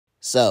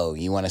So,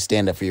 you want to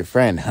stand up for your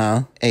friend,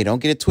 huh? Hey, don't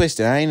get it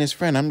twisted. I ain't his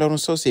friend. I don't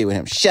associate with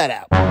him. Shut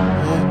up.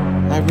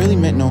 I really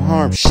meant no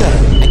harm. Shut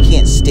up. I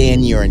can't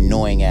stand your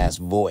annoying-ass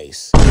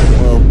voice.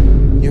 Well,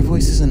 your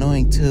voice is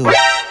annoying, too.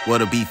 Well,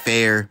 to be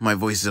fair, my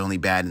voice is only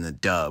bad in the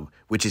dub,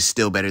 which is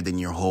still better than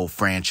your whole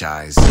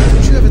franchise.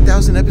 Don't you have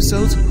 1,000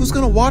 episodes? Who's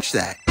gonna watch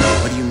that?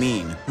 What do you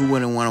mean? Who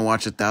wouldn't want to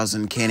watch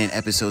 1,000 canon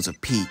episodes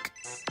of Peak?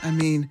 I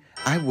mean,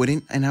 I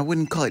wouldn't, and I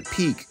wouldn't call it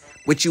Peak.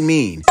 What you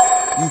mean?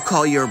 You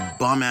call your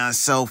bum-ass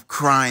self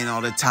crying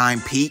all the time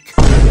Peak?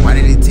 Why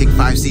did it take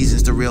 5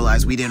 seasons to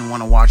realize we didn't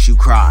want to watch you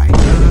cry?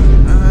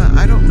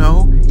 I don't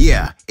know.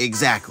 Yeah,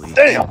 exactly.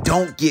 Damn. And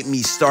don't get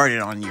me started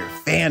on your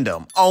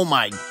fandom. Oh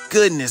my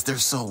goodness, they're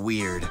so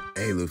weird.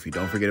 Hey, Luffy,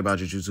 don't forget about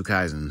Jujutsu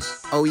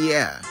Kaisens. Oh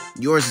yeah,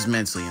 yours is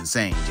mentally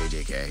insane,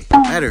 JJK.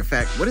 Matter of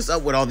fact, what is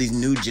up with all these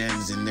new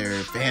gens and their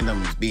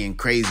fandoms being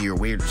crazy or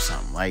weird or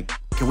something? Like,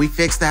 can we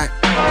fix that?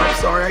 I'm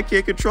sorry, I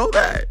can't control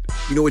that.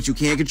 You know what you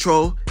can't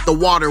control? The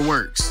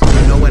waterworks.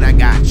 You know what? I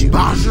got you.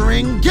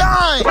 Bashing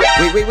gun!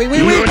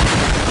 Wait.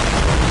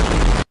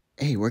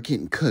 Hey, we're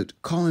getting cooked.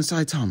 Call in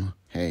Saitama.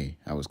 Hey,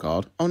 I was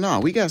called. Oh no,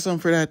 we got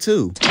something for that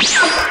too.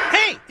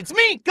 Hey, it's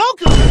me,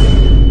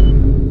 Goku!